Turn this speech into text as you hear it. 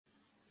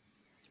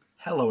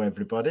Hello,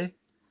 everybody.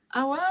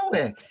 How are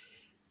we?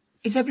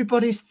 Is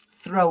everybody's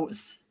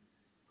throats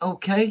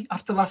okay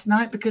after last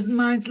night? Because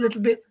mine's a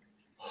little bit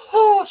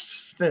hoarse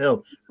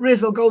still.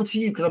 Riz, I'll go to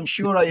you because I'm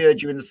sure I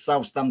heard you in the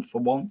South Stand for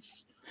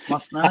once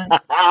last night.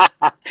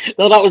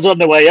 No, that was on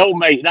the way home,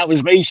 mate. That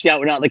was me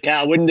shouting out the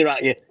car window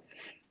at you.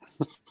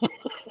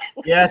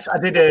 Yes, I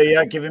did hear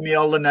you giving me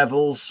all the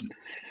Nevilles.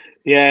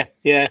 Yeah.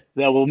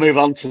 No, we'll move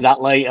on to that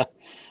later.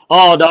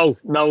 Oh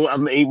no.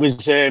 It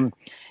was. You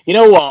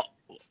know what?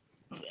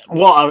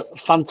 What a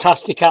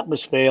fantastic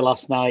atmosphere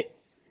last night.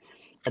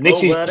 And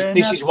this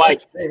is why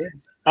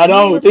I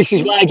know this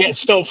is why I get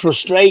so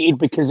frustrated,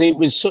 because it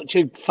was such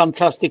a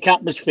fantastic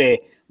atmosphere.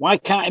 Why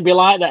can't it be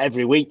like that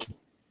every week?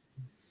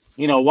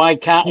 You know, why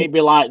can't it be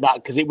like that?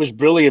 Because it was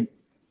brilliant.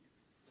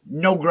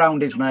 No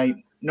groundies, mate.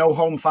 No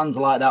home fans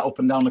like that up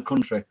and down the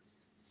country,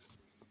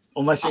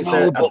 unless it's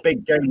a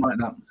big game like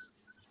that.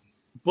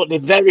 But they're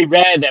very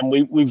rare. Then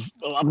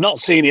I've not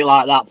seen it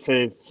like that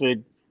for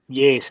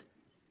years,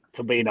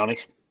 for being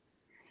honest.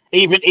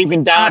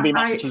 Even derby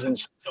matches and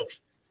stuff.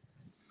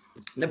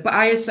 But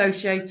I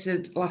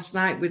associated last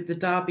night with the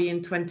derby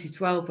in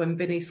 2012 when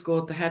Vinny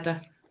scored the header.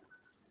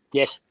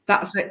 Yes,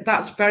 that's it.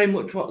 That's very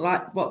much what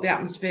the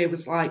atmosphere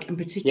was like, and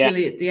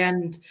particularly at the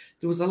end,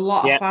 there was a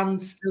lot of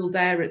fans still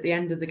there at the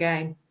end of the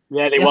game.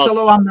 Yeah, they was.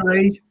 Hello,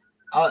 Anne-Marie.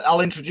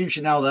 I'll introduce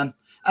you now then.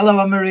 Hello,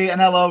 Anne-Marie,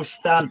 and hello,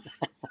 Stan.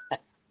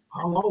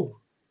 Hello.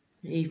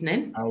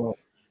 Evening. Hello.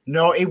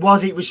 No, it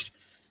was.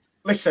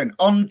 Listen,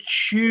 on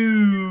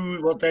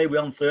Tuesday, what day are we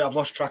on? I've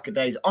lost track of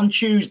days. On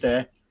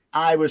Tuesday,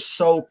 I was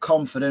so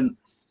confident.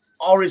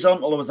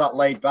 Horizontal was that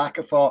laid back.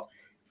 I thought,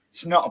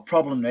 it's not a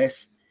problem,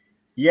 this.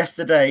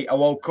 Yesterday, I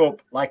woke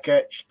up like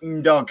a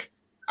dog.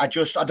 I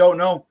don't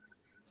know.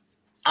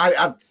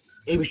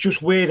 It was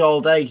just weird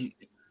all day.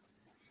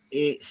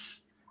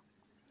 It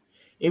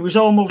was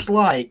almost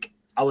like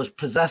I was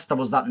possessed. I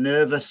was that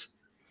nervous.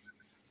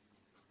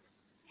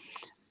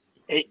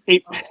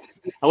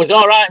 I was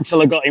all right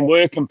until I got in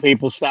work and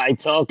people started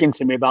talking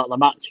to me about the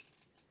match.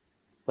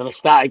 Then I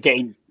started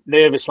getting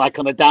nervous, like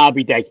on a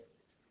derby day.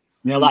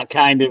 You know, that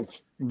kind of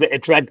bit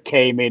of dread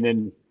came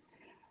in,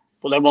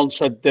 but then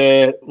once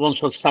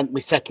I'd sank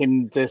my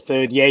second,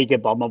 third Jaeger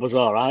bomb, I was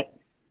all right.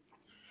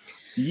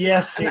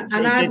 Yes,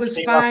 and I was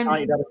fine. Last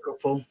night you had a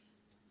couple.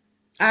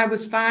 I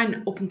was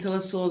fine up until I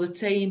saw the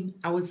team.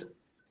 I was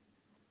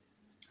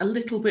a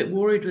little bit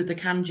worried with the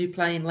Kanji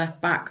playing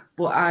left back,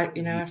 but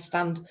I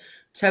stand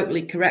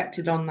totally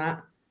corrected on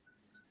that.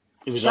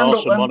 It was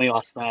awesome money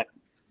last night.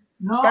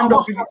 No. Stand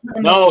up.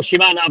 No, she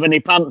might not have any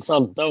pants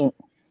on. Don't.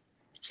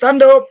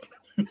 Stand up.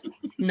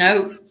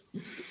 No.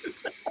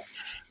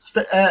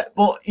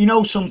 But you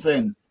know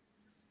something?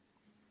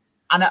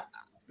 And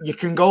you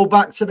can go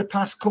back to the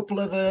past couple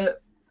of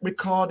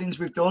recordings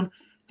we've done.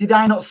 Did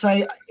I not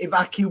say if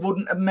Aki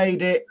wouldn't have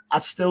made it, I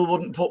still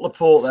wouldn't put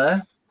Laporte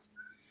there?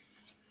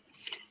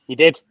 You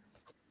did.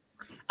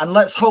 And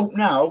let's hope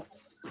now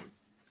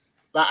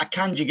that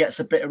Akanji gets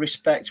a bit of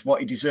respect,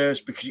 what he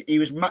deserves, because he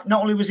was not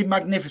only was he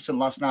magnificent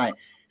last night,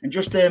 and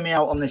just hear me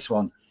out on this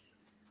one.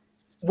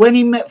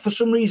 When for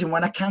some reason,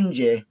 when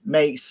Akanji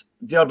makes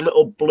the odd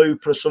little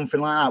blooper or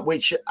something like that,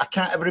 which I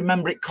can't ever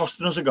remember it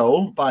costing us a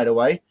goal, by the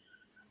way,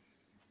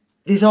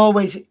 there's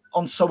always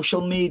on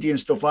social media and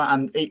stuff like that,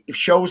 and if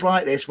shows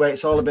like this where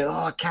it's all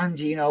about,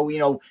 Akanji, you know,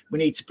 we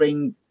need to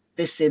bring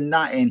this in,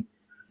 that in.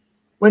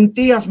 When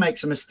Diaz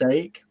makes a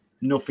mistake,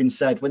 nothing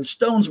said. When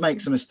Stones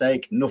makes a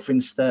mistake, nothing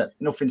said.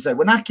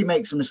 When Aki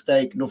makes a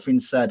mistake, nothing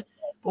said.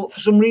 But for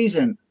some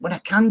reason, when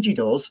Akanji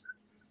does,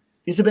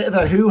 there's a bit of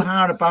a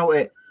hoo-ha about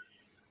it.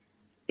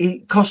 He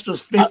cost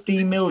us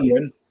 15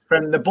 million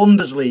from the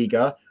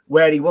Bundesliga,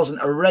 where he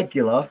wasn't a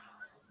regular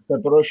for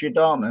Borussia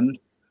Dortmund.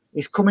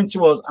 He's coming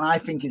to us, and I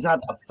think he's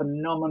had a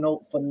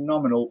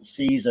phenomenal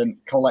season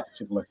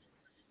collectively.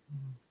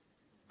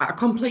 I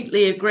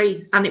completely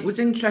agree. And it was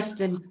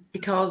interesting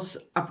because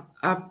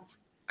I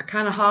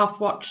kind of half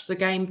watched the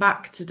game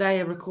back today.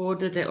 I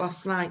recorded it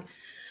last night.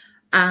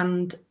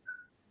 And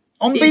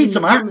on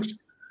Betamax?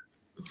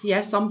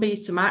 Yes, on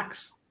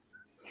Betamax.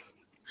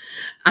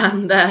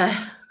 And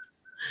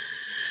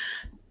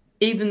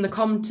even the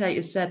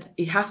commentator said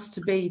he has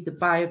to be the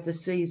buy of the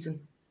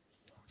season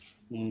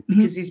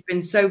because he's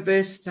been so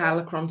versatile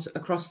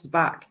across the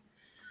back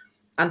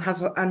and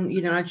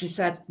as you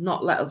said,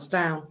 not let us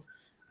down.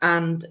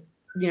 And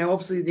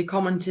obviously they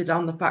commented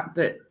on the fact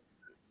that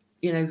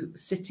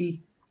City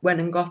went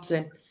and got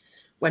him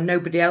when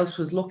nobody else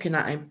was looking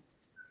at him.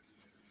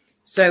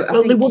 So I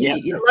think,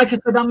 like I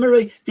said,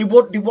 Anne-Marie, they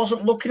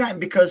wasn't looking at him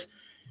because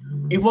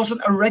he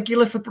wasn't a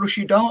regular for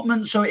Borussia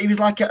Dortmund. So he was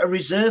like a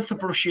reserve for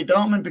Borussia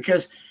Dortmund.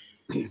 Because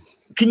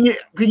can you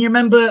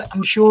remember?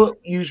 I'm sure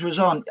you was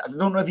on. I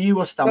don't know if you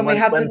were Stan when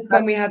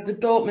we had the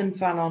Dortmund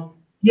fan on.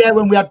 Yeah,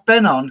 when we had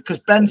Ben on, because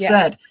Ben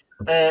said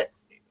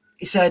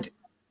he said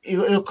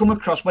he'll come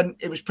across when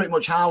it was pretty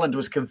much Haaland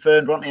was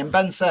confirmed, wasn't he? And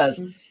Ben says,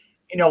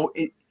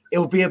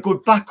 he'll be a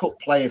good backup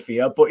player for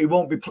you, but he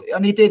won't be.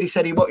 And he did. He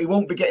said he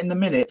won't be getting the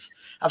minutes.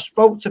 I've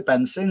spoke to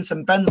Ben since,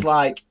 and Ben's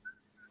like,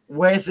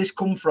 where's this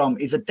come from?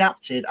 He's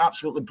adapted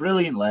absolutely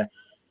brilliantly.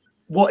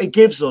 What it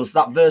gives us,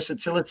 that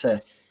versatility.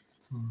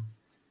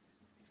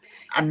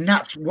 And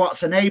that's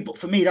what's enabled,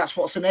 for me, that's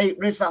what's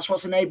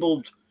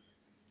enabled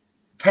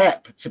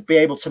Pep to be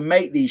able to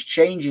make these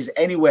changes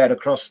anywhere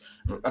across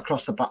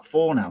the back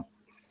four now.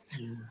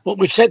 But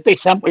we've said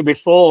this, haven't we,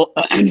 before?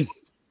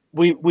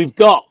 We've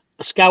got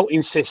a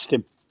scouting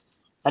system,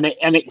 and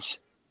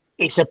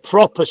it's a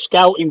proper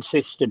scouting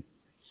system.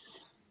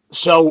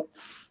 So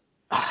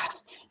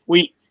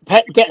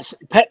Pep.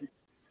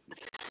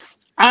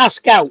 Our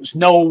scouts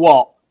know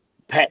what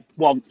Pep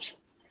wants.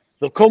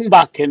 They'll come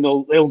back and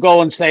they'll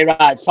go and say,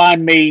 right,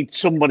 find me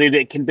somebody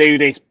that can do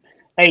this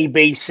A,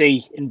 B,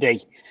 C, and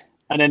D,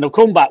 and then they'll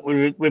come back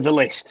with a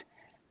list.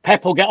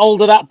 Pep will get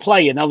hold of that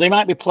player. Now they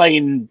might be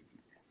playing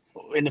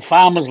in the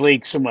Farmers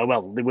League somewhere.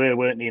 Well, they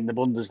weren't they, in the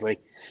Bundesliga?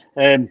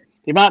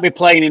 They might be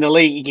playing in a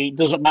league. It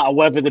doesn't matter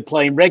whether they're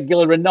playing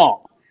regular or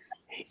not.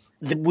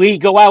 We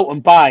go out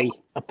and buy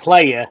a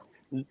player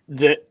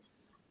that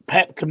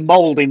Pep can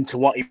mould into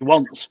what he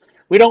wants.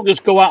 We don't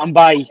just go out and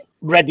buy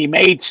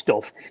ready-made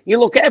stuff. You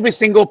look at every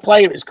single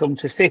player that's come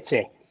to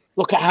City.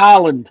 Look at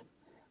Haaland.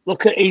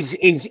 Look at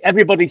his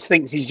everybody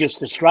thinks he's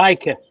just a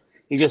striker.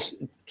 He just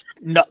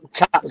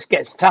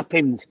gets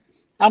tap-ins.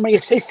 How many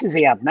assists does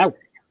he have now?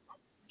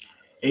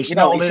 It's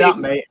not only that,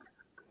 mate.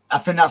 I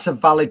think that's a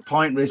valid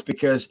point, Riz,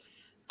 because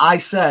I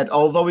said,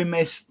 although he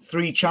missed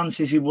 3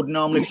 chances he would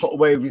normally put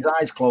away with his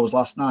eyes closed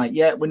last night.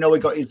 Yeah, we know he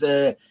got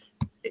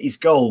his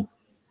goal.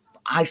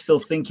 I still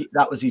think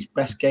that was his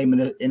best game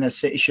in a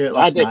City shirt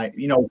last night.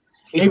 You know,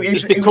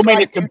 he's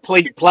becoming a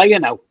complete player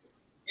now.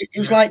 It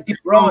was like De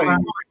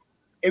Bruyne.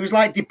 It was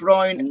like De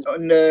Bruyne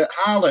and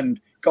Haaland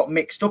got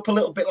mixed up a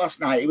little bit last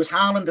night. It was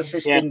Haaland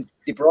assisting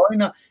De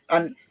Bruyne,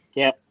 and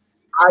I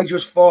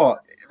just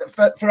thought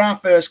for our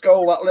first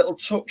goal, that little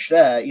touch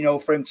there, you know,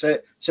 for him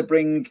to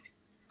bring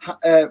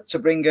De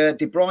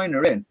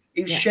Bruyne in,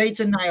 it was shades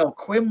of Niall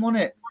Quinn,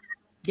 wasn't it?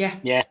 Yeah,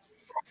 yeah,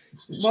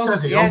 it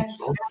was, yeah.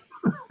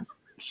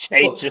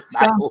 Shades of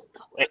Niall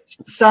Quinn.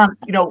 Stan,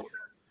 you know,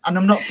 and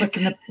I'm not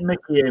taking the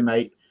mickey here,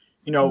 mate.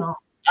 You know. No.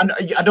 And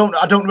I don't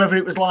know whether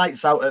it was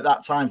lights out at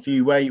that time for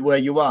you where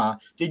you are.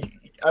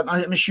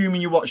 I'm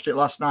assuming you watched it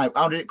last night.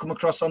 How did it come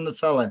across on the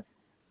telly?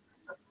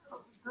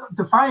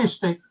 The fire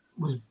stick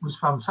was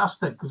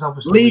fantastic because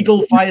obviously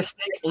legal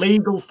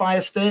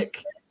fire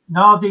stick.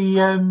 No,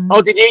 the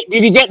oh, did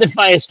you get the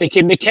fire stick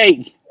in the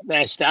cake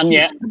there, Stan?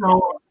 Yeah.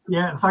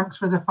 Yeah. Thanks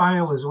for the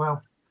file as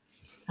well.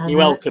 And, you're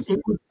welcome.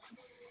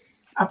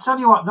 I tell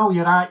you what, no,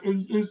 you're right.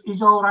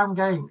 His all-round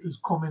game is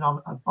coming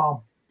on a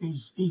bomb.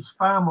 He's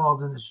far more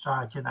than a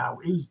striker now.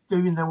 He's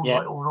doing those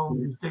little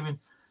runs.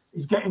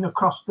 He's getting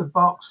across the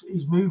box.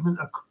 His movement,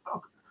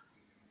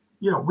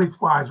 you know,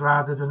 widthwise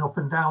rather than up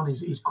and down.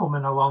 He's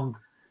coming along.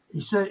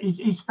 He's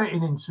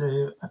fitting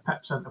into a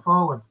Pep centre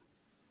forward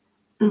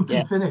who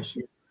can finish.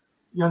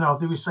 You know,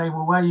 they were saying,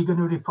 well, where are you going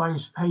to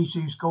replace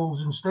Jesus' goals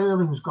and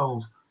Sterling's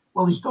goals?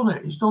 Well, he's done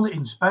it. He's done it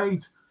in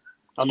spades.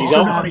 On his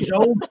own.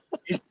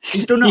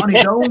 He's done it on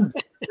his own.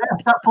 Yeah,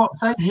 that's what I'm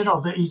saying. You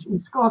know, that he's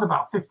scored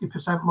about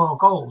 50% more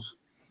goals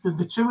than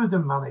the two of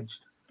them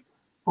managed.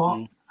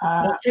 But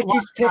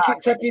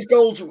take his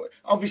goals.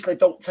 Obviously,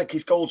 don't take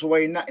his goals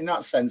away in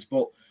that sense.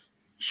 But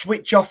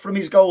switch off from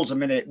his goals a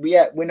minute. We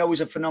know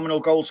he's a phenomenal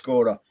goal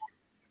scorer.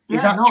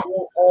 His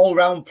actual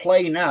all-round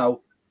play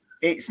now.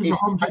 He's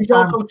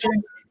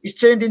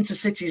turned into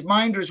City's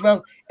minder as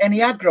well. Any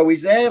aggro,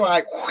 he's there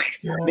like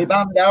me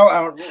band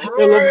out.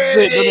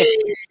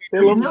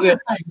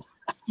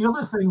 The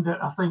other thing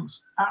that I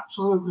think's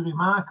absolutely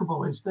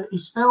remarkable is that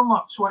he's still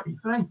not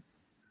 23.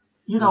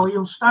 You know,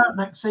 he'll start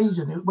next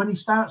season. When he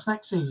starts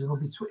next season,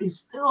 he'll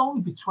still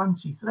only be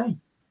 23.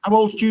 How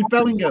old's Jude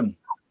Bellingham?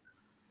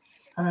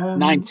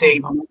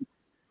 19. Are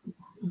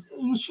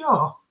you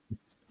sure?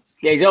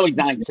 Yeah, he's always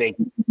 19.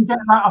 You get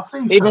that off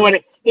FIFA.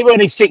 Even when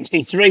he's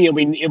 63, he'll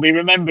be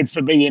remembered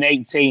for being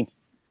 18.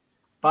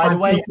 By the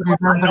way,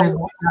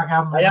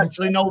 I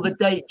actually know the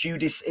date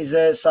Jude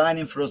is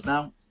signing for us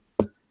now.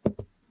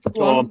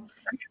 Go on.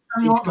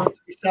 He's going to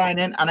be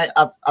signing, and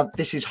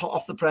this is hot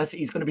off the press.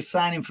 He's going to be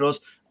signing for us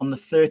on the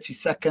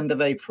 32nd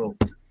of April.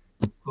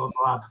 Good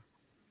lad.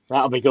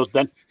 That'll be good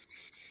then.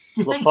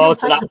 Look forward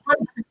to that.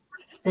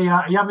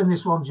 Are you having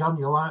this one, John?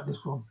 You'll like this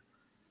one.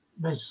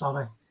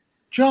 Sorry.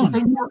 John. Do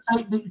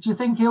you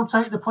think he'll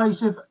take the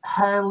place of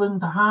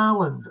Haaland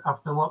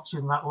after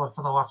watching that for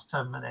the last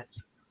 10 minutes?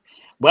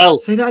 Well,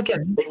 say that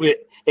again.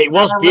 It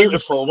was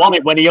beautiful, wasn't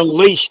it, when he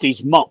unleashed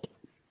his mop?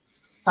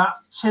 That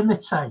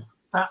Timothy,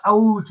 that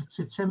ode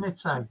to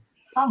Timothy.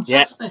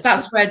 Fantastic. Yeah.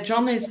 That's where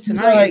John is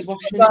tonight.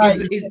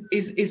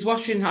 He's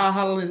washing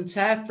Haaland's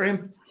hair for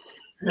him.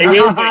 He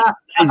will be.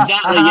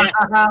 Exactly,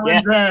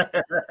 yeah.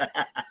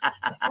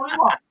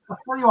 I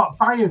tell you what,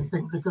 Bayern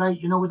think they're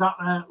great, you know, with that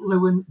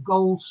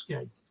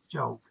Lewandowski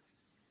joke.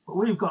 But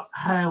we've got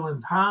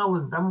Haaland,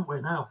 haven't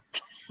we now?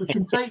 We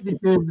can take the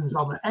Germans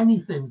on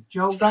anything.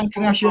 Joke. Stan,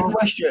 can I ask you a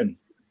question?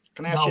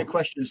 You a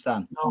question,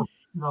 Stan?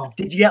 No.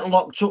 Did you get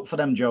locked up for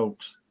them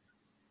jokes?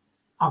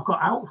 I've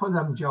got out for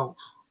them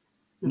jokes.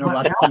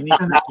 No, you need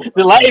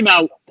they let him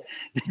out.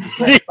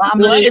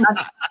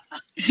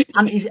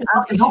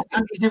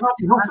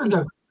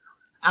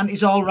 And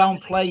his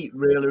all-round play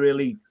really,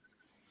 really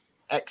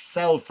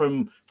excelled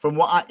from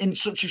what in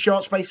such a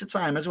short space of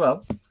time as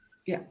well.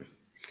 Yeah,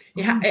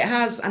 it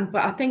has,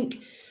 but I think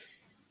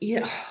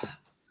you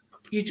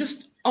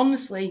just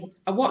honestly,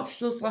 I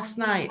watched us last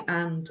night,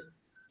 and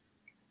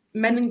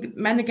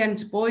men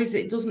against boys,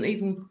 it doesn't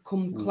even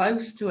come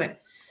close to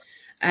it.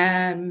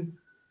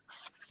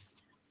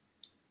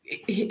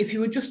 If you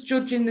were just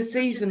judging the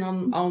season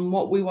on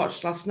what we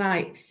watched last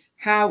night,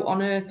 how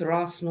on earth are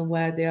Arsenal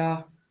where they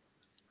are?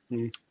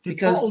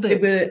 Because they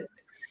were,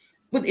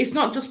 but it's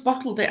not just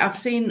bottled it. I've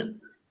seen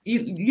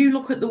you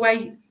look at the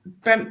way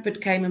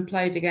Brentford came and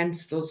played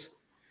against us.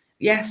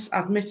 Yes,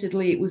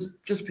 admittedly, it was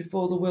just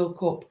before the World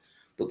Cup,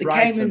 but they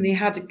came and they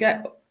had to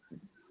get.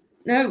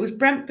 No, it was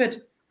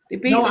Brentford. They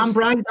beat us. I'm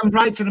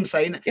Brighton. I'm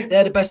saying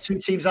they're the best two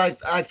teams I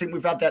think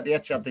we've had at the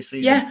Etihad this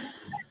season. Yeah,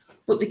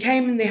 but they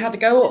came and they had to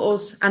go at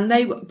us, and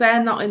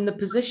they're not in the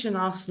position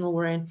Arsenal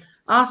were in.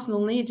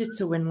 Arsenal needed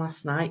to win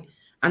last night,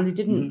 and they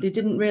didn't. They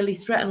didn't really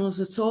threaten us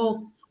at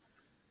all.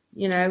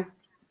 You know,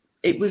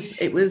 it was.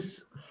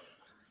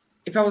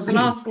 If I was an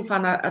Arsenal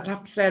fan, I'd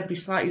have to say I'd be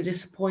slightly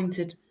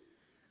disappointed.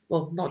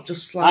 Well, not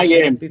just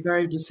slightly. I'd be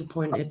very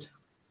disappointed.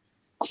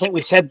 I think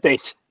we said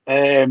this.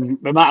 We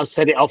might have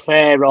said it off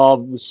air, or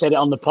we said it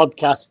on the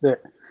podcast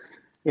that,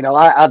 you know,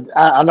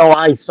 I know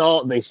I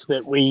thought this,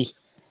 that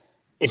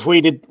if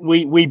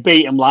we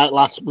beat them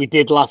like we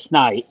did last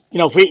night, you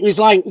know, if it was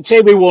like, say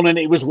we won and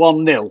it was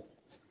 1-0,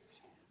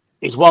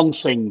 is one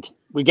thing,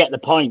 we get the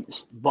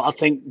points. But I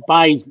think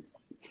I'm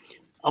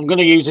going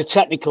to use a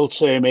technical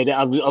term here that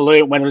I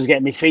learned when I was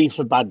getting my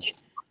FIFA badge.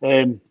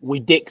 We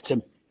dicked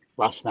them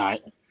last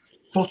night.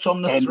 Foot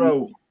on the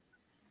throat.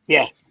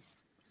 Yeah.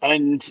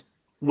 And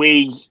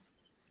we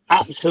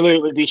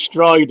absolutely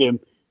destroyed them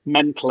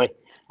mentally.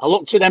 I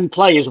looked at them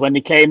players when they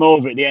came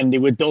over at the end, they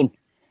were done.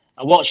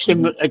 I watched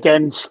them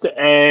against,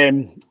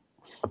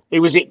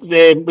 was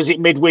it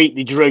midweek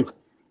they drew?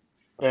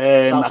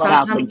 I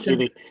can't think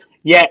of it.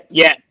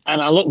 Yeah. And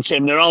I looked at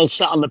them, they're all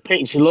sat on the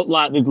pitch. They looked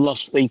like they'd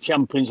lost the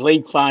Champions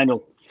League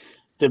final.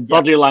 The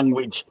body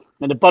language.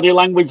 And the body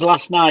language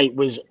last night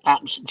was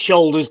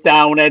shoulders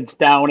down, heads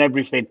down,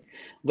 everything.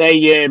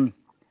 They've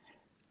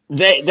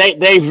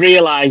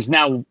realised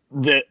now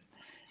that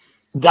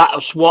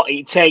that's what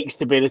it takes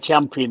to be the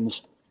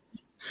champions.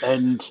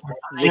 And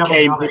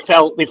they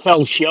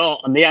fell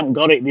short, and they haven't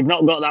got it. They've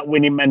not got that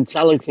winning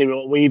mentality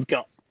that we've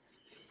got.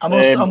 I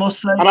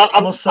must say,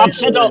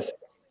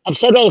 I've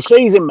said all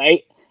season,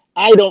 mate,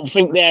 I don't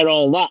think they're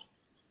all that.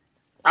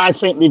 I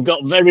think they've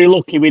got very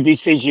lucky with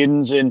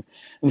decisions and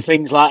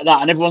things like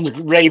that. And everyone's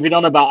raving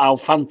on about how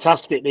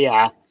fantastic they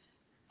are.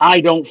 I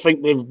don't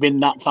think they've been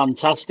that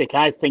fantastic.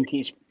 I think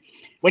it's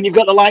when you've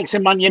got the likes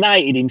of Man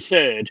United in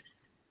third.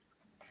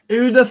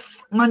 Who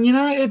Man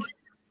United?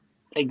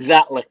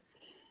 Exactly.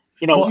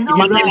 You know,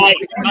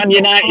 Man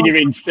United are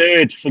in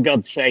third, for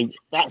God's sake.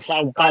 That's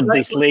how bad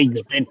this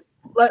league's been.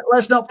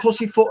 Let's not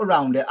pussyfoot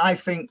around it. I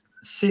think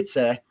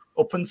City,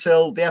 up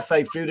until the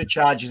FA threw the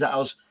charges at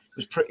us,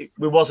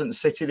 we wasn't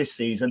City this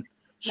season.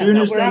 Soon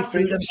as they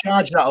threw them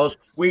charges at us,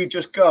 we've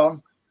just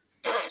gone,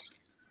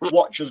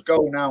 watch us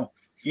go now.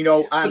 You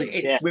know, and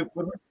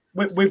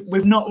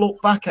we've not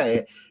looked back at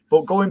it.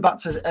 But going back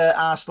to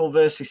Arsenal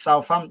versus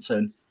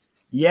Southampton,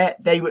 yeah,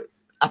 they were.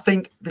 I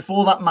think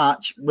before that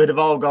match, we'd have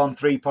all gone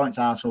 3 points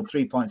Arsenal,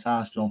 3 points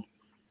Arsenal.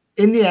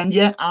 In the end,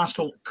 yeah,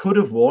 Arsenal could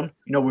have won,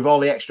 you know, with all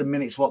the extra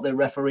minutes what the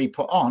referee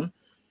put on.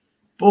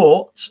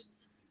 But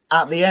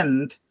at the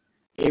end,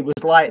 it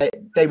was like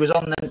they was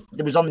on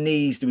the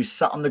knees, they was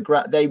sat on the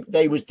ground.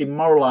 They was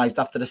demoralised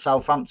after the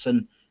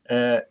Southampton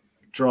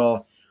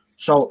draw.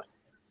 So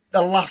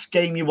the last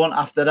game you want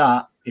after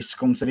that is to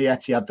come to the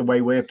Etihad the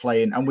way we're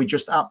playing, and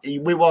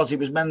it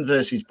was men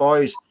versus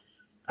boys,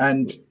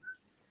 and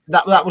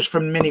that was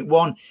from minute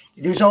one.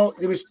 When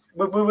we was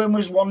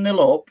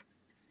 1-0 up,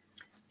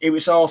 it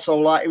was also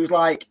like it's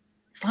like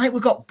we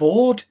got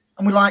bored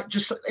and we like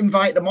just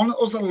invite them on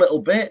us a little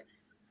bit,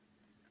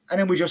 and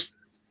then we just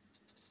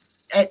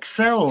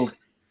excelled,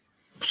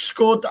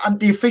 scored, and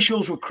the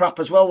officials were crap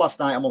as well last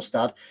night. I must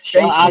add,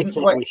 I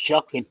thought it was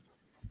shocking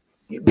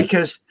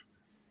because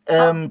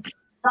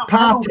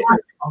Party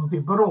on the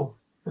Borough,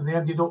 and they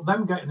ended up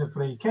them getting a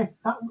free kick.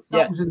 That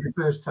was in the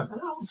first 10. That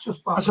was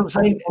just that's what I'm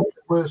saying.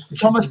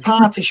 Thomas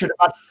Partey should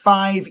have had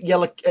five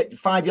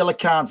yellow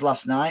cards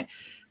last night.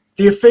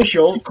 The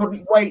official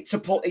couldn't wait to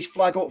put his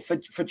flag up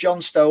for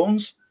John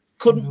Stones.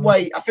 Couldn't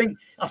wait. I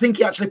think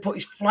he actually put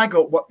his flag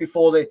up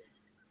before the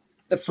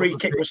free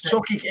kick was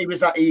took. He was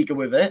that eager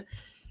with it.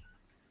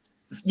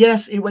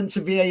 Yes, he went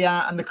to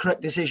VAR and the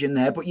correct decision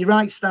there. But you're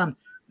right, Stan.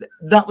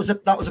 That was a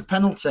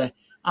penalty.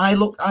 I've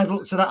looked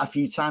at that a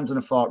few times and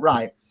I thought,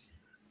 right,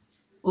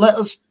 let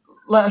us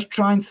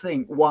try and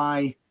think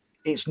why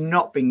it's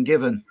not been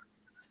given.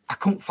 I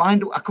couldn't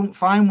find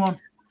one.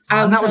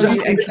 I'll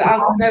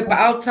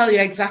tell you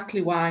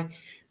exactly why.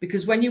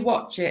 Because when you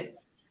watch it,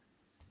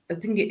 I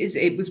think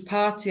it was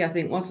Partey, I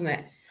think, wasn't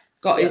it?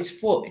 got his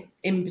foot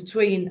in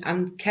between,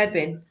 and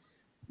Kevin,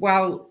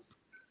 while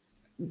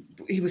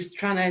he was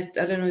trying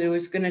to, I don't know, he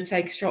was going to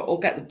take a shot or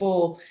get the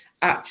ball,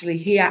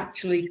 he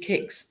actually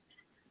kicks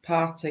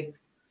Partey.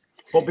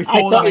 But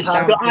before I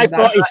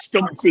thought he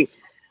stumped it.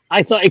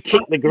 I thought he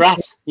kicked the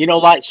grass,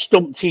 like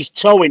stumped his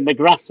toe in the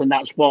grass, and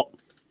that's what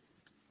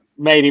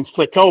made him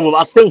flick over. But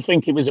I still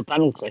think it was a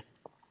penalty.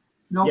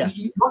 No,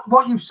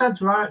 what you've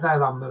said's right there,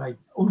 Lambert,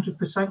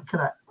 100%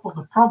 correct. But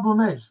the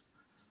problem is,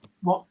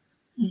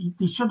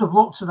 they should have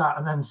looked at that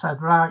and then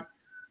said, right,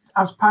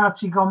 has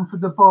Partey gone for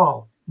the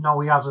ball?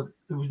 No, he hasn't.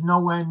 He was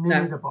nowhere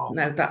near the ball.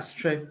 No, that's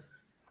true.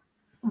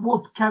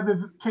 Would Kevin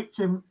have kicked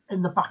him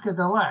in the back of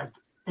the leg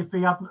if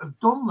he hadn't have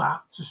done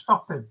that to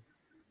stop him?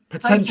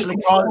 Potentially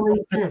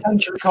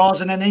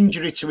causing an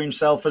injury to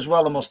himself as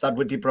well, I must add,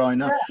 with De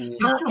Bruyne. Yeah.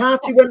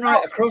 Partey went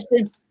right across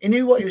him. He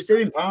knew what he was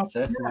doing,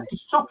 Partey. Yeah, he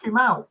took him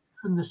out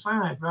from the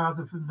side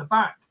rather than the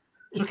back.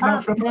 Took him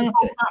out from Partey?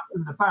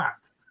 From the back,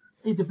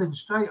 he'd have been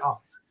straight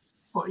off.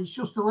 But it's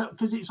just a little,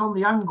 because it's on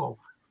the angle,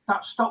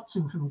 that stops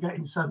him from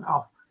getting sent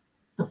off.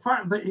 The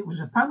fact that it was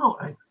a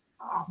penalty,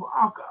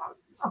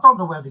 I don't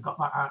know where they got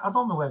that out. I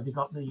don't know where they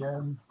got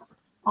the...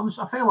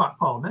 Honestly, I feel like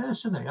Paul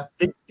Mason here.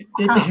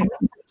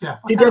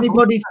 Did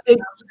anybody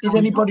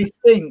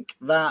think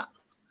that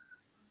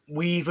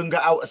we even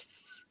got out of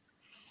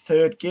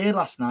third gear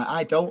last night?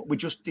 I don't. We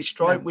just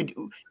destroyed.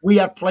 We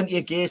had plenty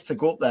of gears to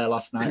go up there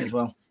last night as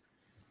well.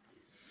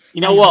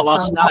 You know what?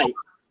 Last night.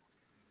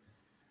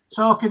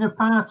 Talking of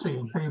Partey,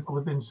 and people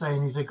have been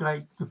saying he's a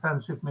great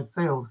defensive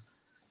midfield,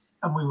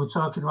 and we were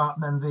talking about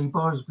MV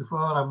boys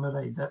before,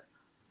 Anne-Marie, that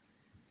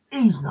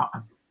he's not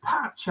a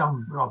patch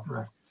on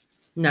Rodri.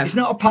 No, he's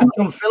not a patch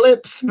on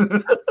Phillips.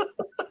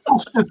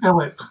 Foster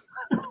Phillips.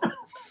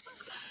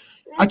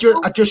 I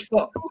just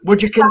thought,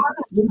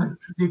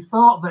 they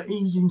thought that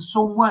he's in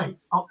some way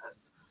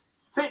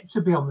fit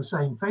to be on the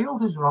same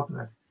field as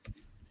Rodri.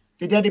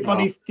 Did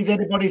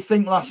anybody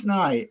think last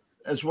night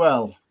as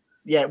well?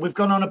 Yeah, we've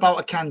gone on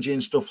about Akanji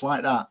and stuff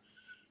like that.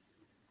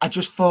 I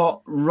just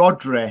thought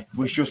Rodri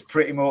was just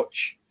pretty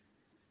much.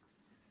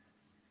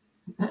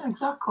 Yeah,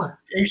 exactly.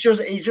 He's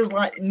just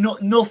like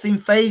nothing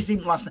fazed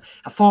him last night.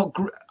 I thought,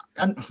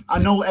 and I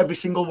know every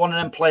single one of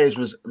them players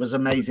was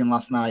amazing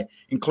last night,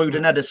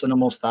 including Edison. I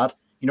must add,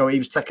 he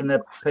was taking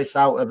the piss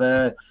out of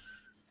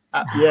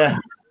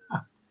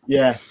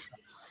yeah.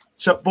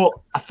 So, but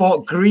I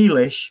thought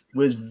Grealish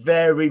was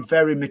very,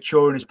 very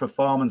mature in his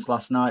performance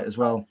last night as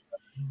well.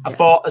 I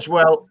thought as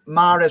well,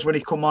 Mahrez, when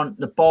he come on,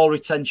 the ball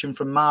retention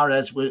from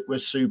Mahrez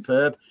was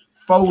superb.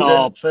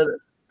 Foden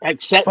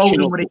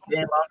exceptional.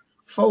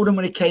 Foden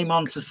when he came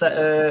on to set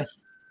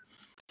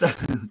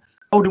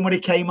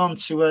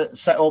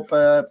set up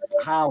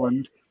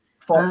Haaland.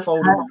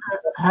 Foden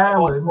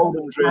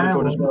was really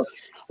good as well.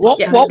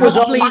 What was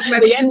all his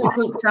most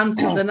difficult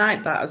chance of the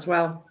night? That as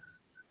well.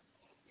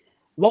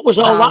 What was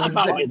all that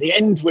about at the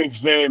end with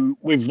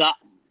that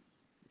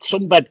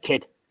sunbed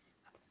kid?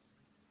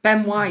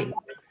 Ben White.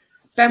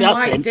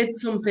 White did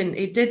something.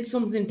 He did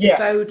something to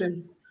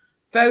Foden.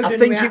 Foden I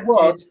think reacted. it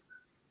was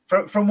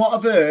from what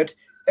I've heard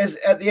is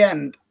at the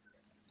end.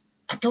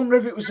 I don't know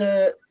if it was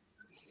a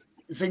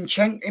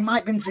Zinchenko. It might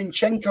have been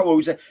Zinchenko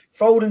who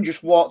Foden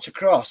just walked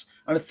across,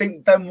 and I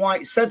think Ben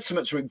White said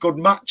something to him, "Good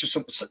match" or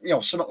something,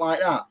 something like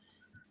that.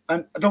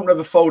 And I don't know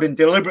if Foden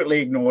deliberately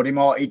ignored him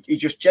or he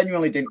just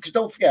genuinely didn't. Because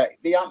don't forget,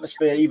 the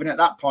atmosphere even at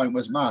that point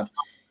was mad.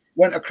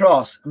 Went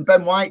across, and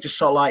Ben White just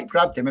sort of like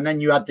grabbed him, and then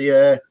you had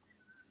the.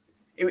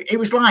 It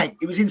was like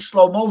it was in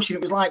slow motion.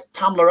 It was like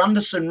Pamela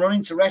Anderson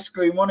running to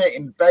rescue him, wasn't it,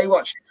 in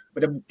Baywatch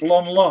with the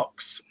blonde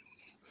locks.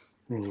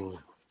 What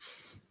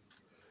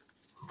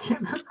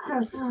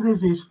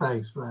is his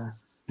face there?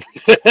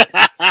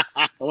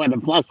 When a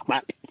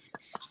flashback.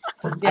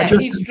 Yeah,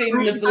 he's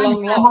dreaming of the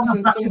long locks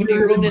and somebody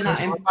running at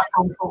him.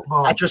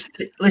 I just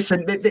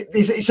listen.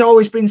 It's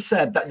always been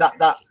said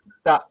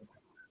that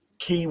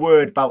key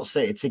word about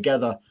City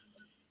together.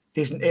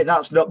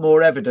 That's not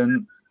more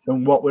evident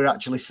than what we're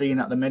actually seeing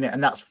at the minute,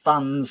 and that's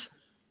fans,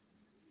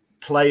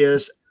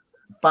 players,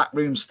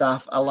 backroom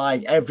staff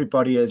alike.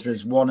 Everybody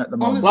is one at the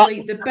moment.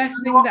 Honestly, the best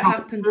thing that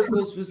happened to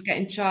us was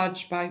getting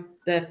charged by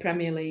the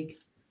Premier League.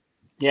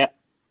 Yeah.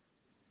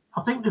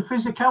 I think the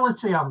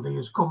physicality, Andy,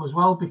 has come as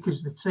well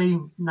because the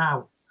team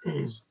now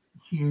is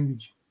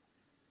huge.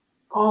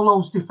 All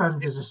those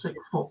defenders are 6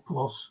 foot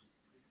plus.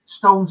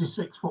 Stones is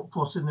 6 foot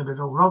plus in the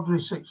middle.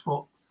 Rodri's 6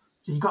 foot.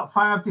 So you've got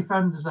 5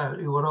 defenders out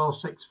who are all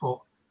 6 foot.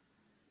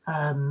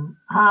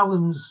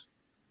 Haaland's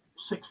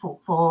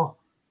 6'4".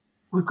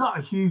 We've got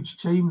a huge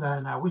team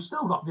there now. We've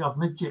still got the odd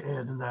midget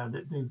here and there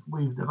that they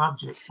weave the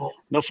magic. But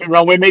nothing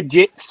wrong with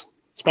midgets,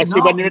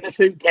 especially when they're in a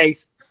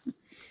suitcase.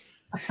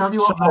 I tell you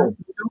what, you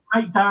don't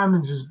make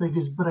diamonds as big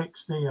as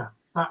bricks, do you?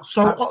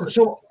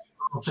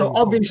 So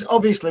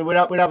obviously we're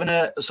having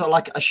a sort of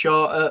like a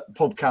shorter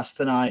podcast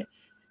tonight.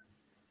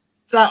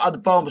 That at the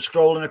bottom of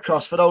scrolling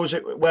across for those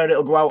where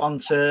it'll go out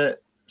onto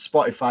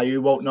Spotify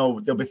who won't know,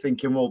 they'll be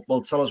thinking,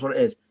 well, tell us what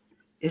it is.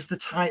 Is the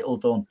title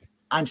done?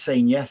 I'm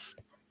saying yes.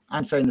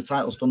 I'm saying the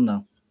title's done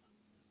now.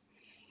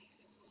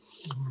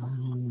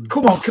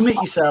 Come on, commit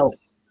yourself.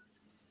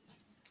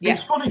 Yeah.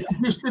 It's funny,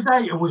 Mr.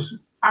 Data was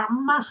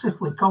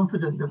massively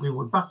confident that we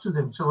would batter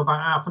them till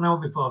about half an hour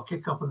before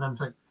kick-off, and then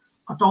think,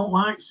 I don't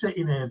like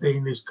sitting here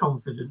being this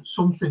confident.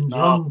 Something's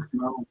wrong.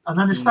 No. And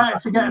then I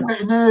started to get a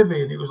bit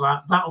nervy, and it was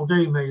like, that'll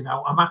do me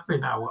now. I'm happy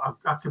now.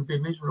 I can be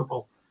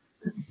miserable.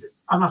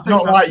 And I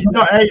think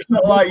it's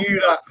not like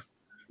you that.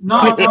 No.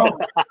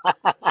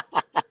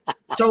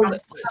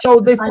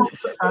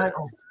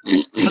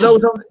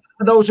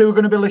 For those who are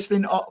going to be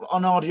listening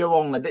on audio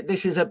only,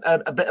 this is a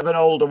bit of an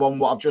older one,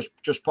 what I've just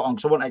put on,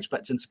 because I wasn't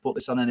expecting to put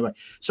this on anyway.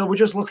 So we're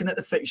just looking at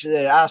the fixture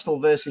there, Arsenal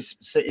versus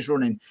City's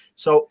running.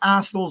 So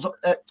Arsenal's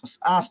have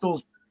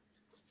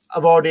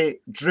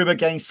already drew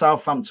against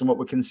Southampton, what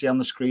we can see on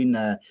the screen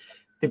there.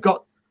 They've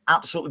got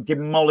absolutely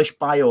demolished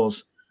by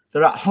us.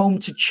 They're at home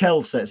to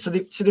Chelsea. So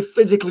they've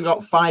physically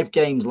got 5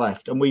 games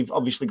left, and we've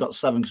obviously got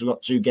 7 because we've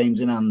got 2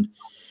 games in hand.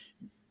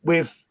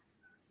 With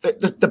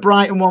the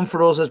Brighton one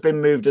for us has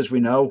been moved, as we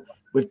know.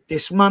 We've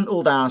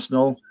dismantled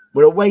Arsenal.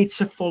 We're away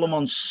to Fulham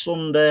on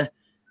Sunday.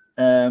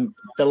 That's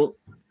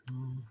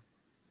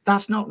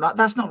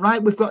not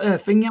right. We've got a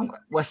thing at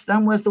West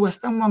Ham. Where's the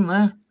West Ham one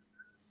there?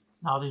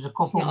 No, there's a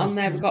couple. It's not on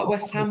there. We've got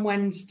West Ham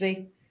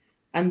Wednesday,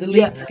 and the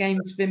Leeds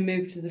game's been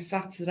moved to the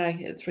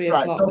Saturday at 3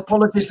 o'clock. Right.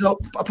 So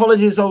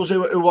apologies those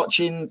who are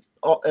watching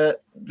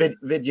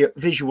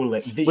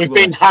visually. We've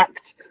been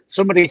hacked.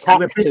 Somebody's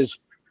hacked us.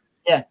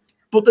 Yeah.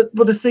 But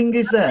the thing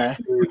is there.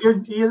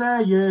 Jürgen,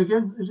 are you there,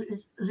 Jürgen? Has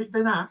it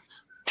been hacked?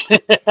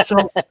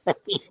 So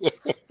you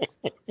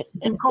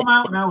can come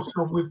out now,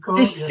 son. We've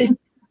caught you.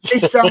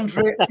 This sounds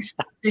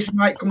this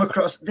might come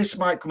across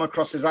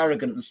as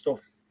arrogant and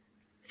stuff.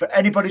 For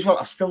anybody's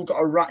I've still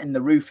got a rat in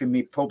the roof in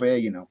me pub here,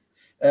 you know.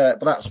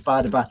 But that's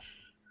by the by.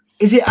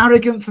 Is it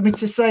arrogant for me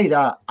to say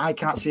that I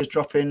can't see us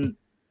dropping?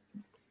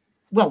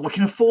 Well, we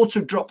can afford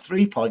to drop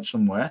 3 points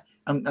somewhere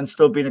and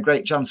still be in a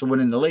great chance of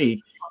winning the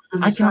league.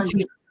 I can't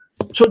see.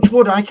 Touch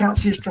wood, I can't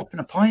see us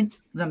dropping a point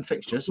in them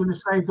fixtures. I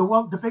was going to say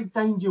the big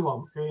danger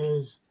one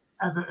is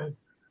Everton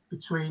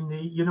between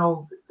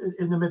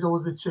in the middle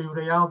of the 2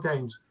 Real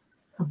games,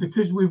 and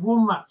because we've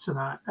won that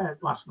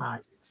last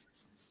night,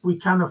 we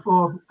can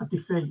afford a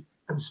defeat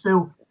and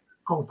still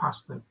go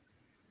past them,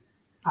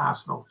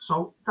 Arsenal.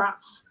 So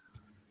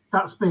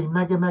that's being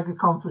mega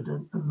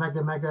confident and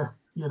mega.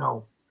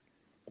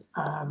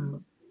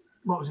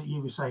 What was it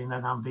you were saying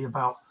then, Andy,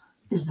 about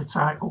is the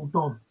title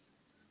done?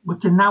 We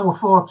can now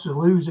afford to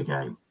lose a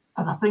game.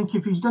 And I think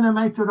if he's going to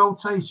make a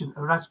rotation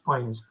to rest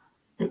players,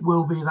 it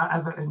will be that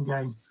Everton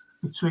game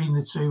between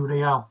the 2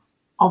 Real.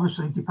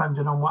 Obviously,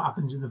 depending on what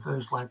happens in the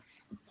first leg.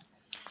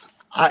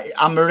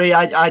 Anne-Marie,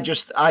 I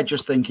just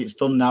think it's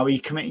done now. Are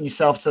you committing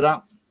yourself to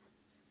that?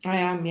 I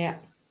am, yeah.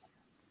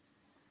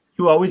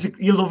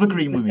 You love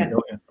agreeing with me,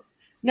 don't you?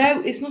 No,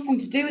 it's nothing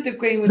to do with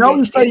agreeing with you. No,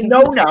 you say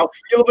no now.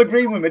 You love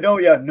agreeing with me,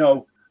 don't you?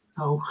 No.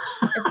 No.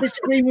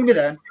 Disagree with me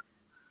then.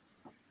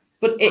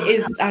 But it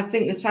is. I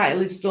think the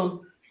title is done.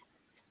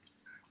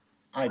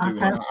 I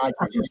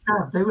just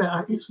can't do it.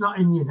 It's not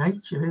in your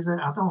nature, is it?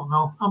 I don't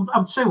know.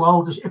 I'm too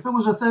old. If it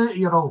was a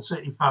 30-year-old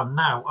City fan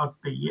now, I'd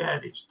be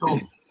it's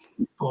done.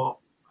 But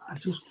I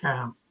just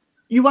can't.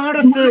 You are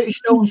a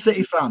 30-stone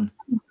City fan.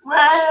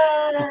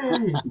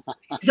 Hey!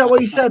 Is that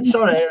what you said?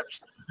 Sorry.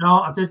 No,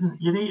 I didn't.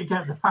 You need to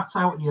get the fat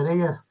out of your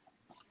ear.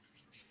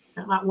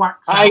 Get that wax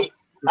out.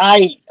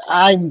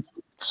 I'm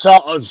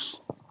sort of.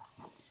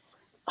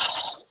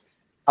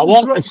 I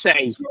want to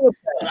say,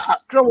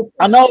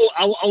 I know.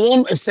 I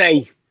want to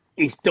say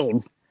it's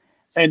done,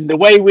 and the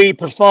way we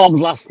performed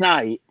last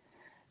night,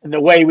 and the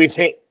way we've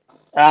hit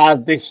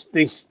this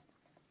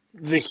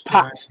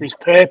patch, this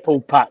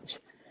purple patch.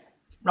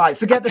 Right,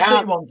 forget the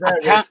City ones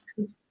there,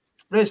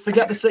 Riz.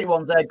 Forget the City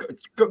ones there.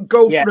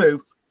 Go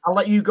through. I'll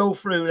let you go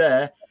through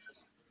there.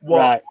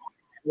 What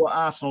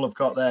Arsenal have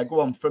got there? Go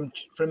on from.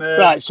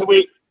 Right, so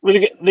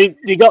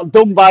they got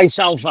done by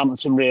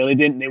Southampton, really,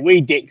 didn't they?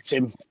 We dicked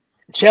him.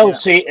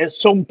 Chelsea at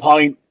some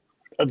point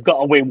have got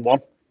to win one,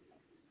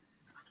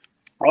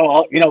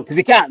 or because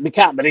they can't be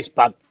this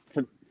bad.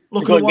 They're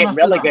going to get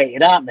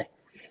relegated, aren't they?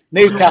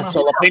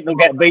 Newcastle, I think they'll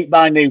get beat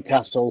by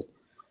Newcastle.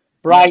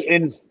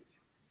 Brighton,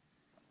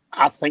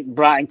 I think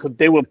Brighton could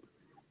do them.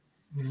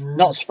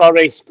 Notts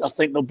Forest, I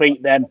think they'll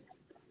beat them,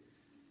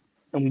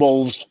 and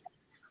Wolves,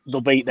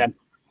 they'll beat them.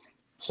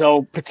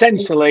 So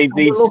potentially,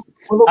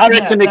 I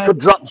reckon they could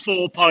drop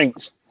 4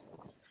 points.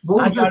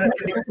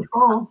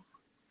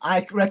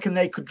 I reckon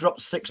they could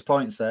drop 6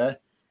 points there.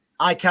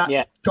 I can't.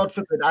 Yeah. God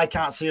forbid, I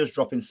can't see us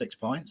dropping 6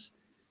 points.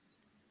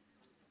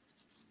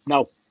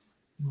 No,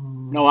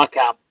 I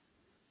can't.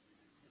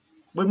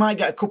 We might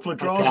get a couple of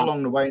draws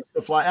along the way and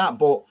stuff like that,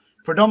 but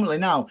predominantly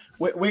now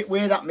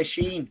we're that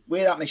machine.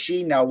 We're that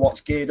machine now.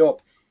 What's geared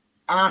up?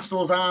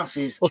 Arsenal's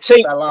asses. Well,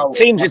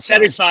 teams are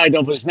terrified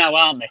of us now,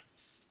 aren't they?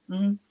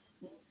 Mm.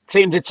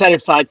 Teams are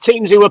terrified.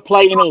 Teams who are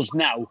playing us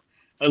now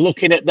are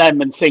looking at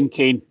them and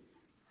thinking.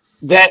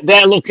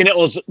 They're looking at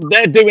us.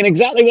 They're doing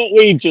exactly what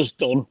we've just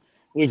done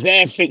with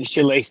their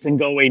fixture list and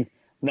going,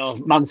 No,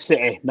 Man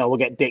City, no, we'll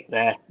get Dick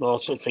there.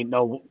 Or something,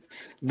 no.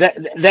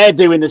 They're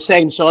doing the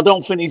same. So I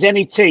don't think there's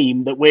any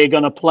team that we're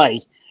going to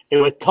play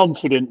who are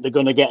confident they're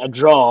going to get a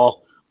draw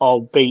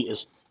or beat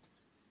us.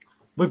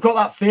 We've got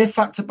that fear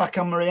factor back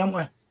on Marie, haven't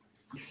we?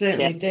 We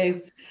certainly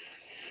do.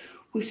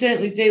 We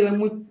certainly do.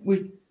 And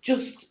we've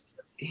just...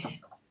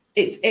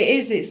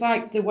 It's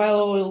like the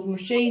well-oiled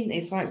machine.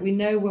 It's like we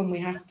know when we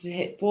have to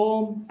hit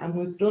form, and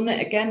we've done it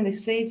again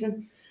this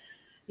season.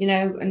 You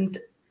know, and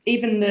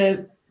even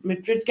the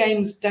Madrid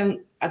games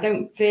I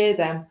don't fear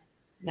them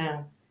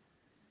now.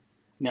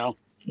 No,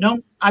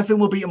 I think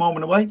we'll beat them home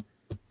and away.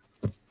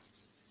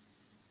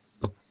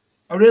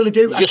 I really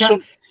do. There's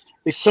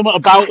something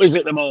about us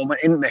at the moment,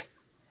 isn't there?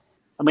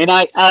 I mean,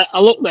 I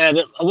looked there.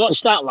 I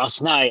watched that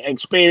last night.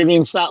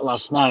 Experienced that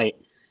last night,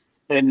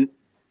 and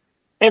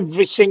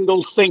every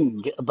single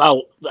thing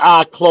about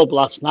our club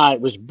last night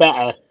was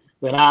better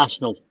than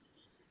Arsenal.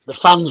 The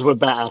fans were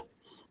better.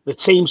 The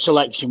team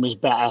selection was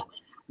better.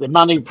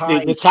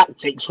 The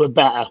tactics were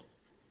better.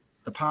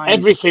 The pies.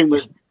 Everything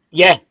was,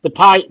 the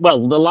pie.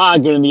 Well, the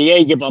lager and the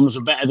Jaeger bombs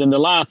were better than the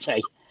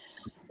latte.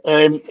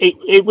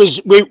 It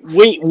was,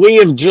 we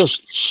are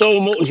just so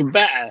much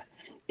better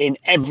in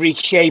every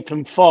shape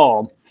and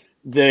form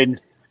than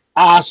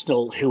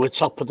Arsenal, who are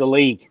top of the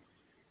league.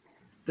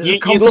 You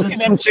look at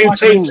them two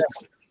teams.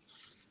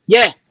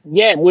 Yeah.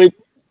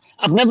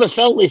 I've never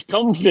felt this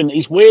confident.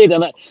 It's weird,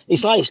 and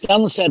it's like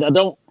Stan said.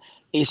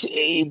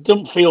 It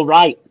don't feel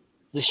right.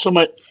 There's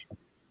something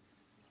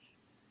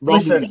wrong.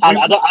 Listen,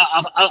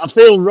 I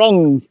feel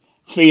wrong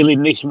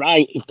feeling this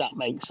right, if that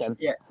makes sense.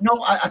 Yeah,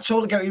 no, I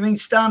totally get what you mean,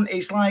 Stan.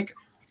 It's like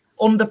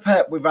under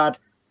Pep, we've had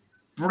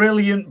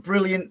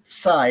brilliant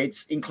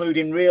sides,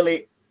 including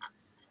really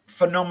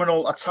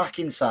phenomenal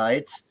attacking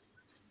sides.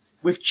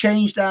 We've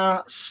changed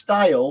our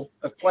style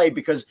of play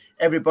because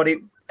everybody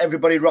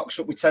rocks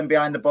up with 10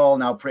 behind the ball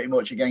now, pretty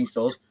much against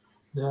us.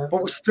 Yeah.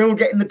 But we're still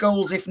getting the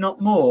goals, if not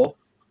more.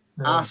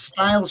 Yeah. Our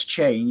style's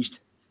changed.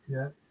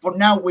 Yeah. But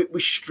now we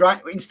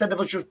strike, instead of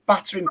us just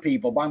battering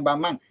people, bang,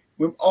 bang, bang,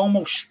 we're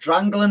almost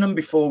strangling them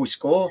before we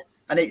score.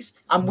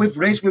 And with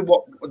Riz, with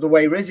the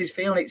way Riz is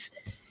feeling,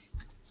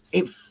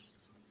 it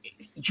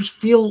just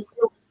feel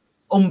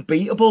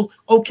unbeatable.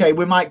 Okay,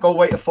 we might go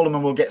away to Fulham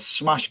and we'll get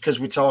smashed because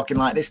we're talking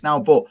like this now.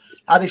 But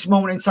at this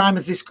moment in time,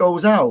 as this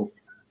goes out,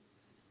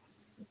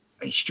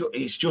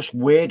 it's just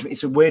weird.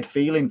 It's a weird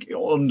feeling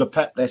under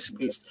Pep.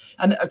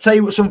 And I'll tell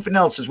you something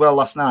else as well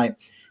last night.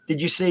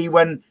 Did you see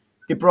when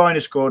De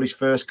Bruyne scored his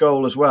first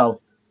goal as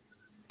well?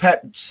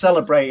 Pep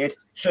celebrated,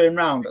 turned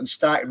round and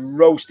started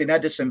roasting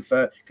Ederson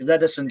because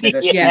Ederson did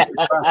a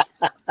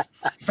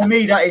For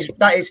me, that is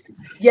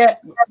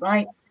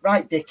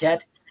right,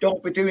 dickhead.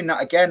 Don't be doing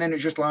that again. And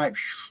it's just like,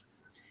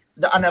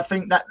 and I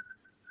think that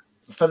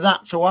for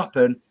that to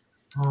happen,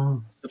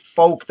 the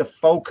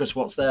focus,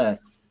 what's there.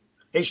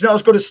 It's not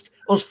as good as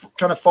us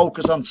trying to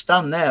focus on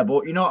Stan there,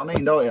 but you know what I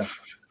mean, don't you?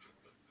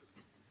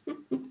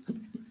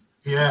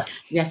 Yeah.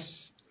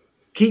 Yes.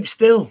 Keep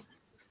still.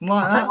 I'm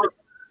like that.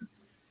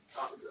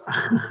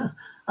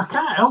 I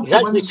can't help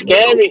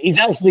it. He's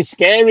actually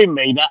scaring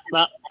me.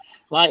 That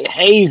like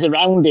haze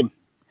around him,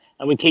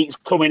 and we keep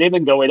coming in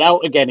and going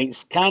out again.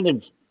 It's kind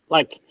of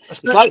like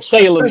it's like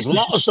Salem's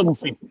Lot or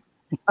something.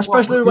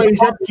 Especially the way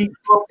his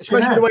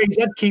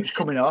head keeps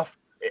coming off.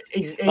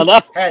 His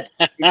head.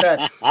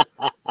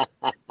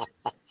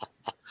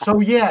 So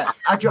yeah,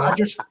 I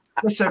just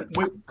listen.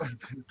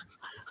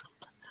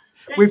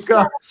 We've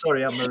got.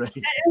 Sorry, Anne-Marie.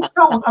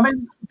 I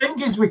mean, the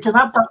thing is, we can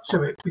add that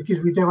to it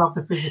because we do have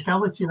the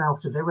physicality now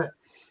to do it.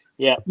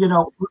 Yeah. You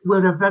know,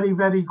 we're a very,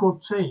 very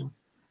good team.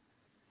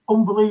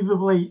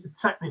 Unbelievably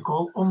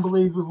technical,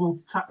 unbelievable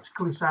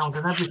tactically sound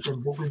and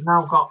everything, but we've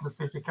now got the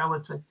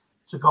physicality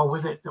to go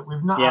with it that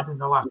we've not had in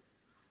the last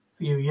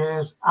few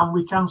years, and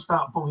we can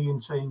start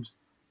bullying teams.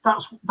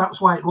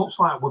 That's why it looks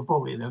like we're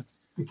bullying them,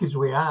 because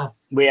we are.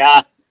 We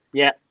are,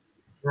 yeah.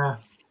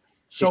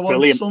 So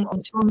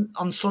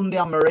on Sunday,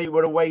 Anne-Marie,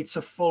 we're away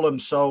to Fulham.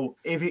 So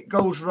if it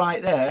goes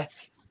right there,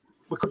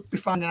 we could be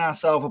finding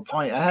ourselves a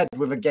point ahead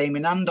with a game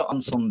in hand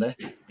on Sunday.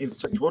 If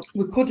touch wood.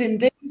 We could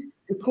indeed.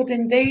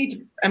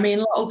 I mean,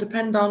 it'll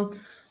depend on.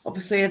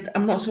 Obviously,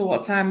 I'm not sure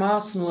what time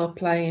Arsenal are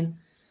playing.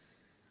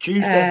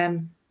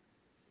 Tuesday.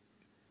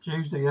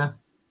 Tuesday, yeah.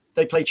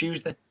 They play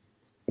Tuesday.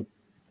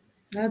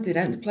 No, they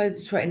don't. They play the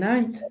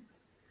 29th.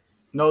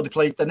 No, they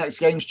played the next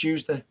game's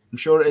Tuesday. I'm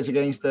sure it is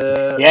against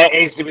the. Yeah,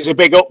 it is. There was a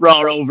big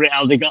uproar over it.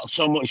 How they got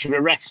so much of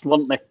a rest,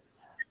 weren't they?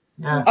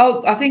 Yeah.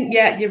 Oh, I think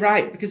you're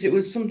right, because it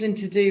was something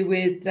to do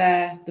with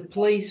the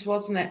police,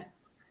 wasn't it?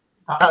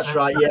 That's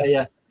right.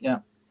 Yeah.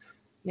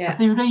 Have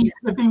they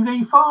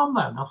reformed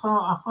then? I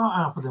thought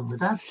half of them were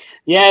dead.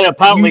 Yeah,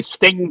 apparently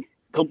Sting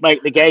couldn't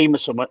make the game or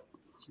something.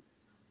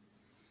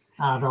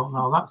 I don't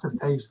know. That's a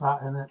taste, that,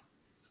 isn't it?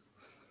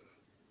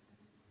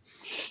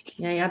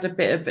 Yeah, he had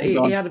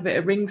a bit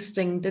of ring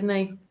sting, didn't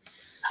he?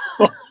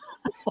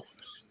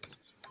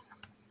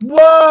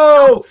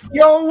 Whoa!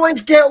 You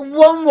always get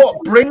one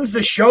what brings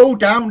the show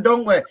down,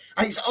 don't we?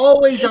 And it's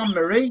always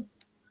Anne-Marie.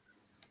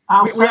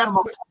 I'll set them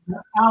up,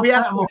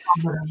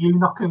 Anne-Marie. You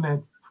knock him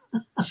in.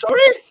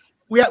 Sorry,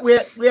 we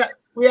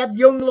had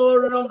young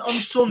Laura on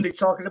Sunday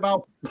talking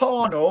about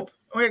Pornhub.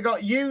 We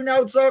got you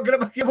now talking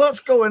about what's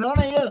going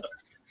on here.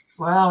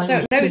 Well, I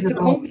don't know. It's the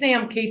company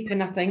I'm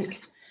keeping, I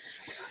think.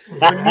 We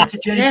need to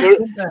change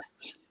it.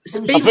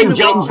 Speaking I think of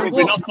John's which,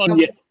 rubbing off on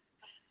you.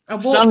 I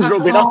walked Stan's past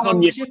rubbing Hong off on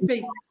Kong you.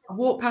 Chippy. I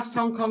walked past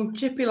Hong Kong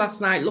Chippy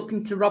last night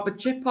looking to rob a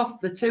chip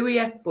off the two of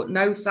you, but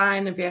no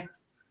sign of you.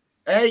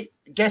 Hey,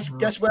 guess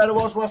where I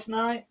was last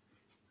night?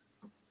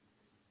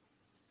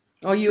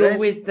 Oh, you were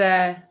with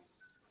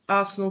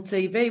Arsenal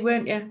TV,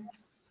 weren't you?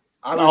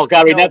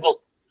 Gary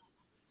Neville.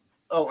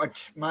 Oh,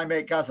 my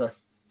mate Gaza.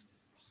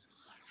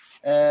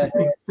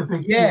 The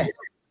big Yeah.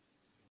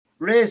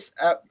 Riz,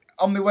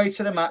 on my way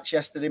to the match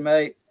yesterday,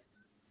 mate.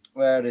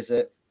 Where is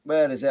it?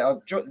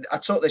 I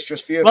took this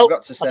just for you. Well, I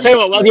forgot to send I'll tell you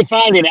what, while you're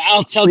finding it,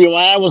 I'll tell you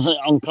why I wasn't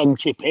at Hong Kong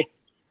Chippy.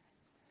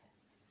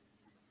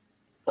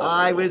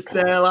 I was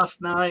there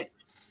last night.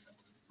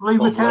 Lou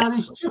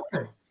McCartney's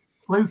Chippy.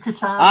 Lou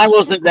Catani. I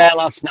wasn't there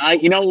last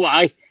night. You know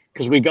why?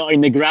 Because we got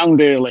in the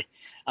ground early.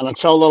 And I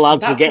told the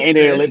lads we're getting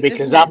early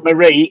because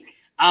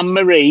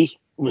Anne-Marie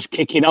was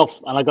kicking off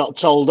and I got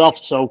told off.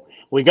 So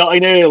we got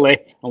in early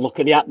and look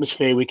at the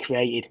atmosphere we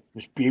created. It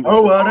was beautiful.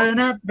 Oh, what an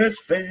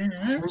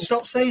atmosphere.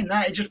 Stop saying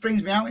that. It just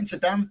brings me out into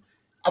Dan.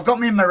 I've got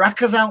my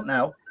maracas out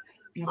now.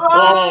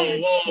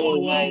 Whoa.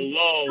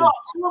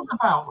 What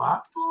about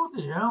that?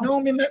 Bloody hell. No,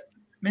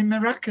 my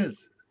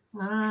maracas.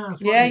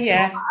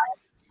 Yeah.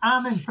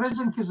 I'm in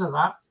prison because of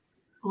that.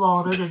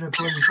 Laura and the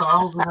blue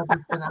balls and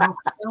everything else.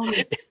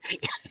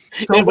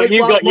 Yeah, but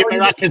you've got your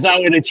maracas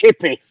out with a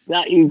chippy.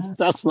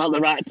 That's not the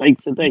right thing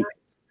to do.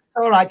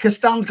 All right, because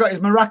Stan's got his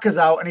maracas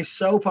out and his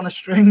soap on a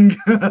string.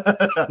 But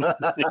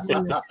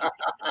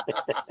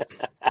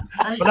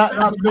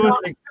that's good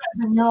thing.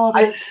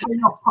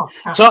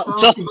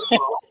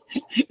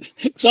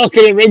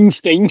 Talking a ring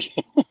sting.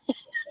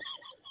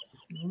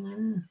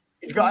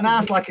 He's got an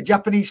ass like a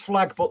Japanese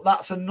flag, but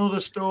that's another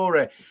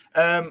story.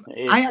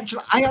 I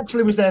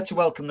actually was there to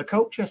welcome the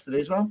coach yesterday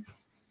as well.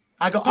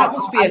 That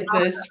must be a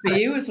first for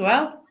you as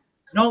well.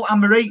 No,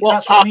 Anne-Marie.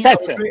 What, that's what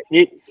Arteta?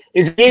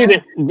 Is he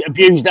that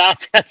abused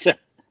Arteta?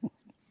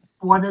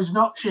 When there's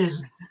not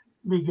his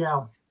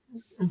Miguel.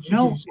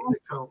 No,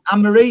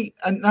 Anne-Marie,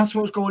 and that's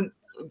what was going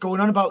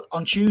on about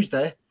on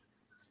Tuesday.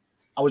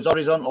 I was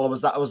horizontal. I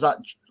was that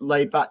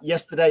laid back.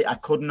 Yesterday, I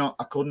could not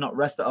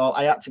rest at all.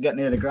 I had to get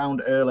near the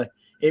ground early.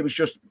 It was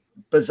just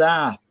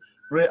bizarre.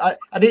 I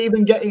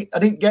didn't get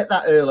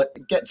that early.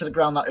 Get to the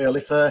ground that early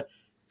for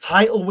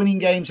title-winning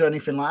games or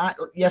anything like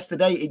that.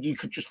 Yesterday, you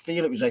could just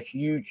feel it was a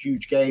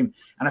huge game,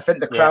 and I think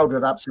the crowd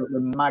was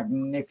absolutely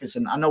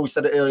magnificent. I know we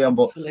said it early on,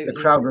 but the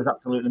crowd was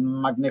absolutely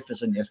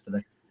magnificent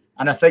yesterday,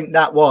 and I think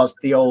that was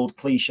the old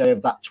cliche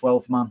of that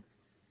 12th man.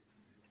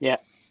 Yeah,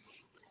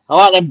 I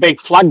like them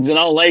big flags and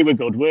all. They were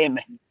good, weren't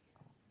they?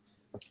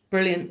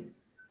 Brilliant.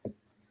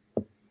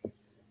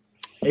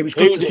 It was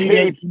good to see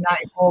the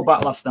 1894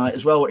 back last night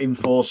as well,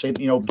 enforcing,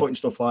 putting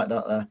stuff like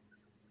that there.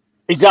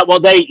 Is that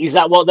what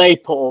they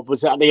put up?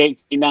 Was that the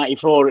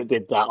 1894 that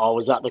did that, or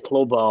was that the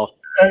club? Or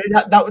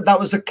that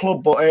was the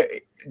club, but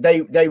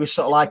they were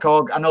sort of like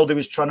I know they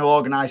was trying to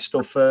organise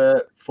stuff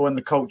for when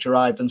the coach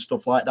arrived and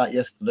stuff like that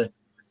yesterday.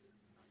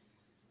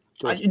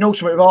 And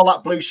with all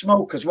that blue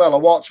smoke as well. I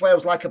walked away, I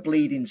was like a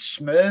bleeding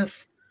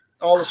Smurf,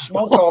 all the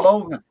smoke all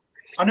over me.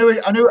 I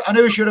knew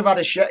I should have had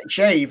a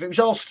shave. It was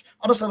all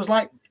honestly, I was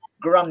like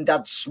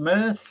Grandad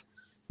Smurf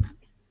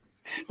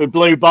with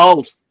blue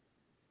balls.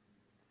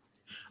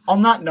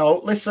 On that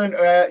note, listen,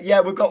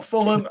 we've got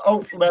Fulham.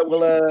 Hopefully,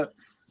 we'll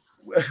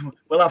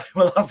have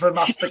a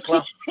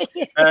masterclass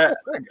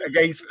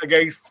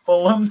against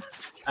Fulham,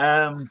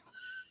 and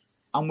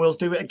we'll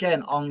do it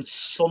again on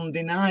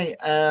Sunday night.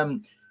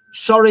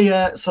 Sorry,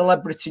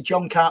 celebrity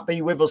John can't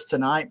be with us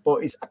tonight,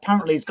 but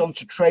apparently he's gone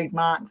to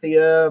trademark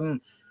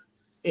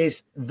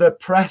is the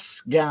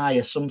press guy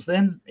or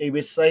something. He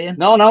was saying.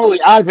 No,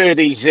 I've heard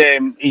he's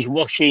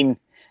washing.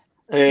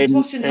 He's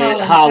washing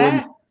Haaland.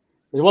 hair.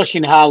 He's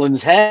washing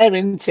Haaland's hair,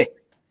 isn't he?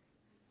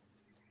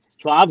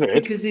 That's what I've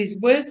heard. Because he's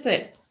worth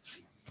it.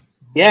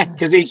 Yeah,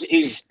 because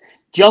he's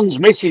John's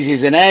missus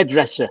is an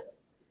hairdresser.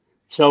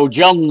 So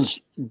John's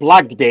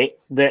blagged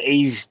it that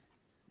he's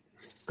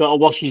got to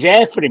wash his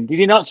hair for him. Did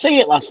you not see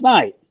it last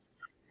night?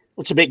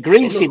 It's a bit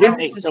greasy,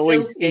 didn't it? So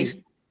he's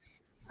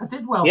I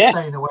did well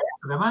staying away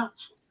for the match.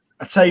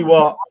 I tell you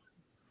what,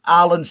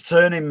 Haaland's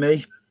turning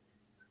me.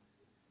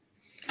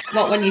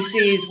 Not when you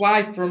see his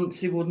wife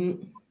fronts, he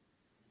wouldn't.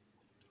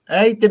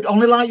 Hey,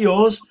 only like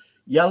yours.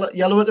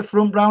 Yellow at the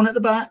front, brown at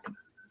the back.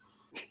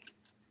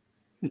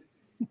 I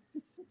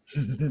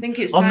think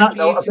it's time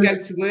for you to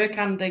go to work,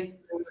 Andy.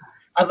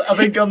 I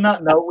think on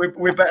that note,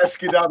 we better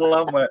skedaddle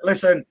on with.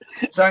 Listen,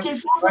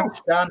 thanks,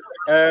 Dan.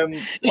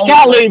 You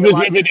can't leave with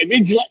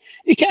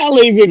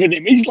an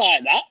image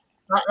like that.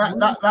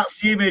 That's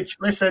the image.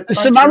 Listen, the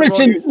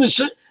Samaritans,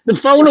 the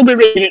phone will be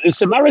ringing it. The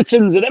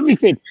Samaritans and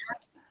everything.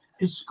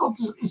 It's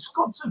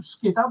Scots of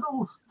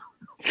skedaddles.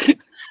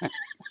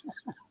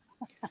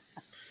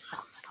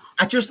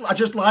 I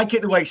just like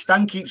it the way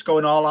Stan keeps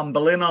going all Anne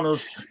Boleyn on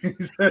us. It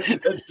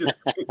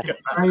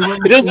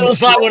doesn't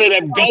look like one of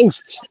them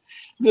ghosts,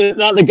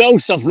 like the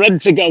ghost of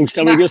Rent-A-Ghost,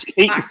 and we just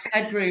keep. Max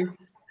Headroom.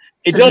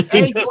 It does.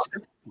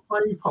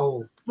 Funny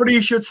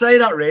you should say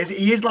that, Riz.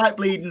 He is like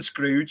bleeding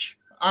Scrooge.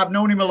 I've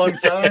known him a long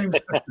time.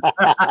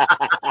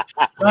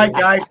 Right,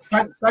 guys.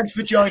 Thanks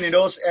for joining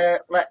us.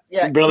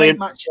 Brilliant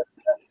match.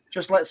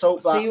 Just let's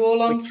hope that. See you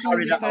all on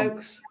Sunday,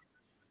 folks.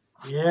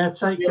 Yeah,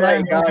 take See you care,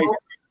 later, guys.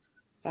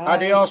 Bye.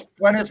 Adios.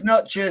 Buenas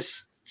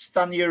noches,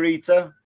 Stanurita.